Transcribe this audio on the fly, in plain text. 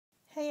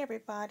Hey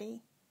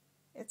everybody,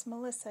 it's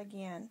Melissa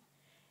again,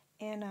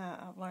 and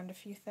I've learned a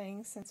few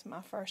things since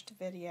my first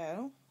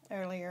video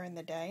earlier in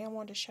the day. I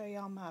wanted to show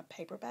y'all my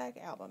paper bag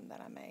album that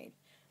I made.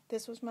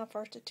 This was my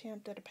first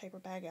attempt at a paper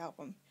bag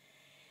album,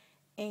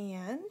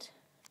 and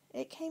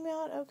it came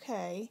out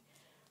okay.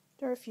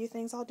 There are a few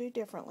things I'll do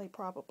differently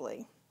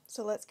probably.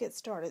 So let's get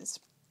started.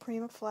 It's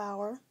Prima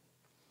flower,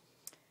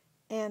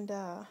 and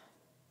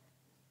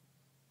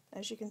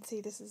as you can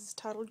see, this is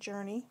titled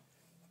Journey.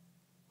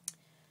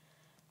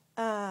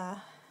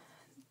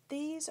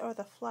 These are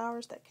the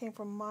flowers that came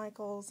from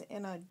Michael's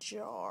in a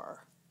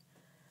jar.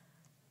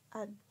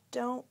 I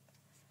don't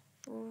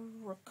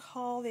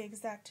recall the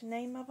exact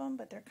name of them,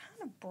 but they're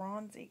kind of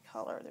bronzy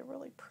color. They're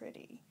really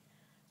pretty.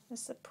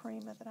 This is a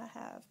Prima that I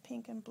have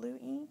pink and blue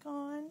ink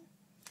on,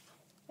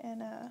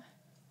 and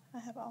I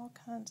have all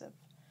kinds of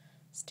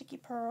sticky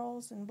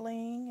pearls and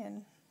bling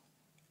and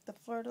the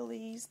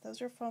fleur-de-lis.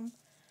 Those are from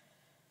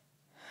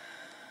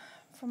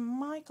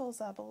Michael's,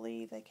 I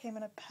believe. They came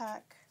in a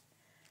pack.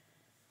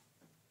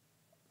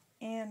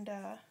 And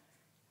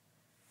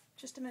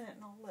just a minute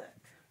and I'll look.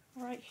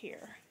 Right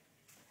here.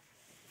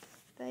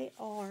 They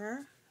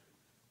are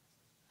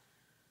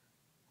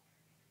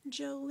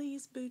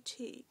Jolie's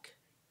Boutique.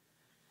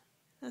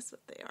 That's what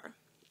they are.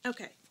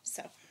 Okay,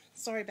 so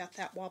sorry about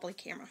that wobbly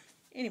camera.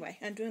 Anyway,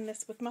 I'm doing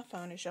this with my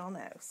phone, as y'all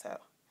know. So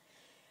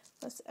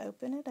let's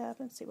open it up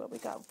and see what we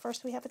got.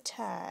 First we have a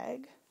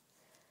tag.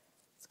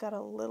 It's got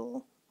a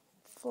little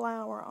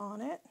flower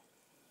on it.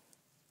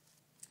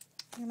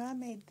 And I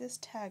made this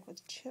tag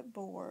with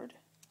chipboard.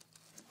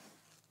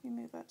 Let me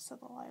move up so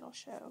the light will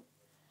show.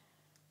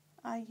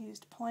 I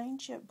used plain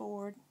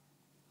chipboard,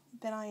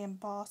 then I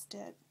embossed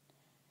it,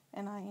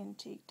 and I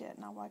antiqued it,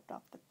 and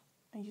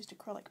I used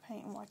acrylic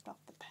paint and wiped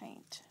off the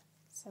paint.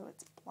 So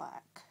it's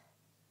black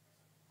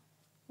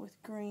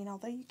with green,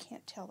 although you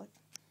can't tell it.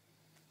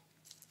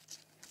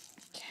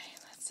 Okay,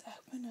 let's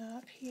open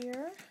up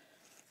here.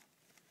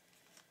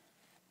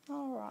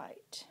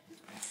 Alright.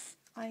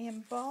 I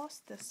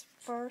embossed this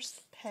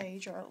first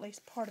page, or at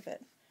least part of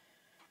it,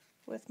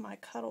 with my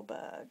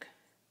Paperbag,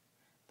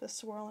 the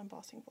swirl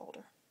embossing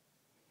folder.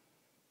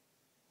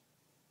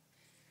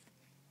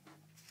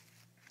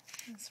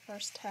 This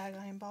first tag,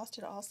 I embossed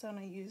it also, and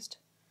I used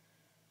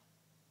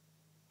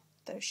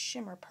those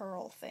shimmer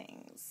pearl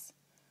things.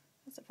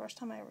 That's the first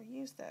time I ever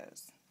used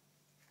those.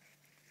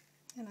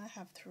 And I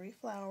have 3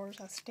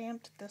 flowers. I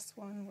stamped this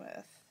one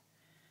with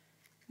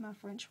my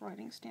French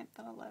writing stamp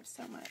that I love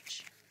so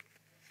much.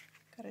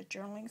 Got a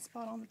journaling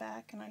spot on the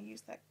back, and I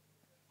used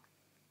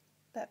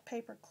that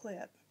paper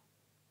clip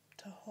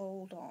to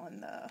hold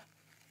on the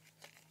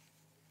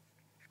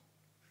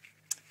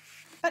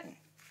button.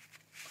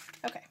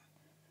 Okay.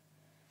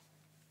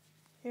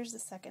 Here's the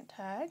second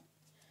tag.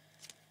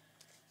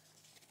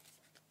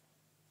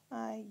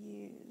 I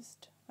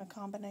used a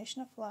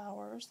combination of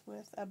flowers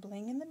with a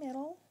bling in the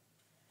middle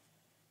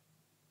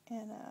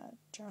and a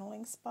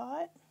journaling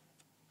spot.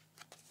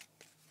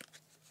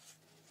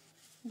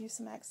 Use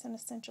some accent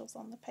essentials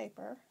on the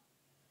paper.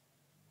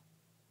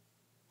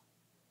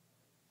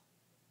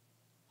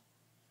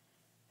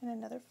 And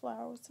another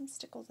flower with some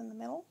stickles in the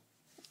middle.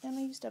 And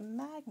I used a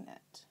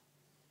magnet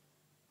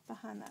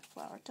behind that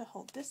flower to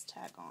hold this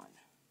tag on.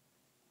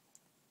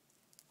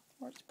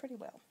 Works pretty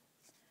well.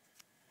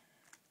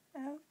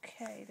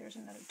 Okay, there's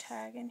another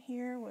tag in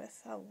here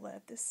with, I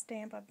love this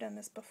stamp. I've done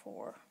this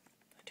before.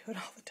 I do it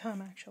all the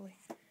time actually.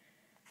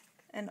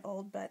 An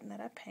old button that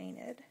I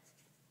painted.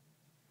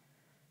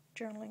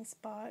 Journaling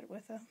spot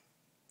with a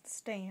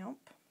stamp.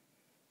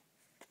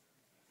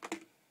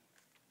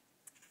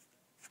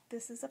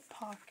 This is a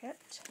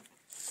pocket.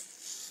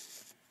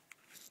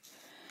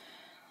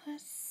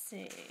 Let's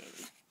see.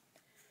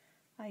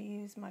 I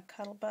used my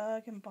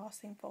Paperbag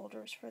embossing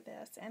folders for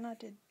this, and I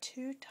did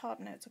 2 top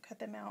notes. I cut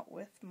them out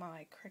with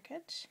my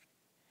Cricut.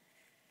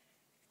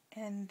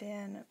 And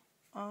then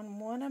on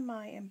one of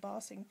my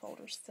embossing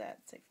folder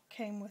sets, it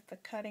came with the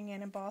cutting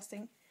and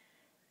embossing,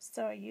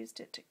 so I used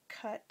it to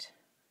cut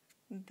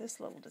this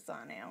little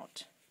design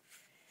out.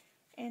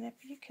 And if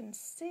you can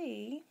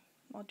see,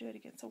 I'll do it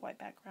against a white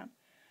background,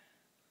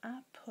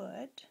 I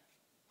put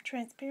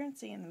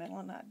transparency in the middle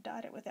and I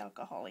dyed it with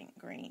alcohol ink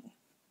green.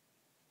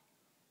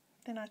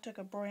 Then I took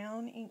a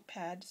brown ink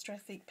pad,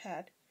 distress ink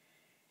pad,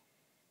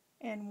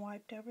 and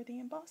wiped over the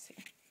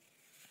embossing.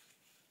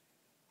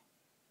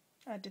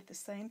 I did the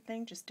same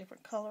thing, just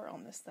different color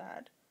on this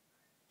side.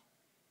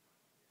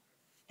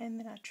 And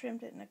then I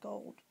trimmed it in a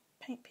gold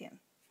paint pen.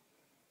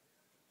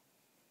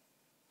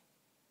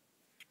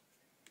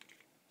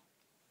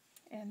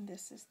 And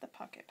this is the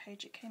pocket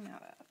page it came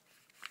out of.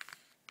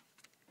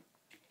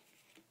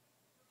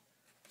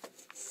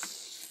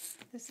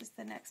 This is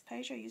the next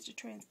page. I used a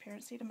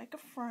transparency to make a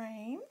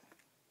frame.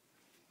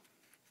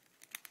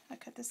 I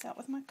cut this out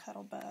with my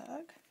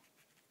Paperbag,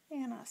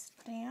 and I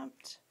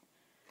stamped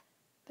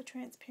the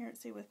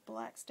transparency with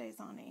black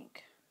StazOn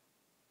ink.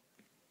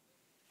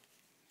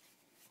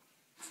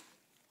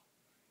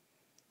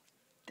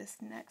 This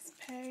next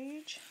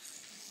page,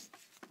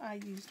 I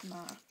used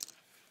my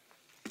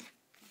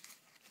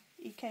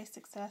HK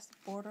Success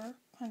border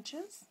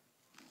punches.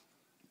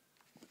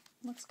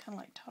 Looks kind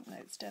of like top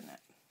notes, doesn't it?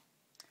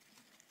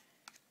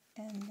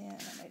 And then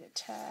I made a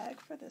tag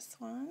for this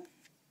one.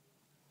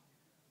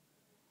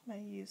 I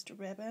used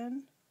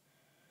ribbon,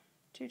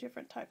 2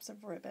 different types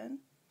of ribbon.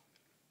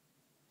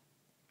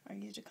 I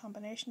used a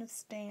combination of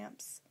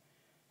stamps,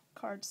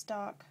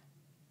 cardstock.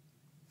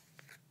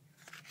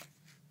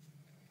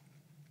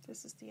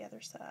 This is the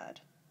other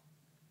side.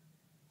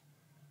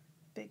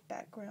 Big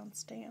background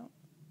stamp.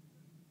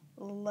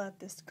 Love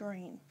this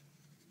green.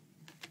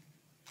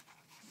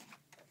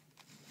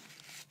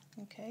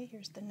 Okay,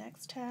 here's the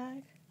next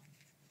tag.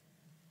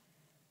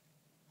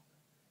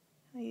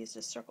 I used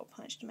a circle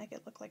punch to make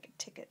it look like a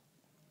ticket.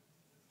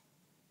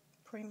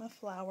 Prima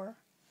flower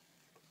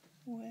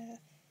with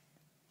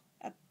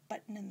a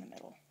button in the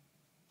middle.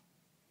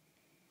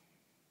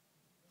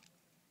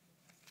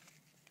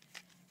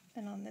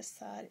 And on this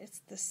side, it's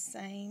the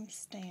same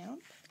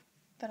stamp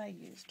that I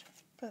used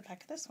for the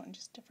back of this one,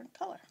 just different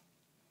color.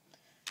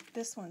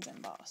 This one's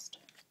embossed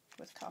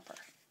with copper.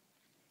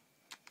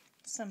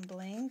 Some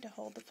bling to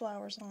hold the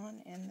flowers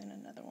on, and then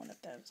another one of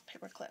those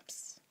paper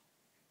clips.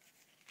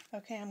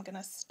 Okay, I'm going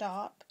to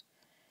stop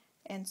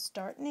and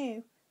start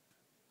new.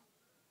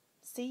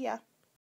 See ya.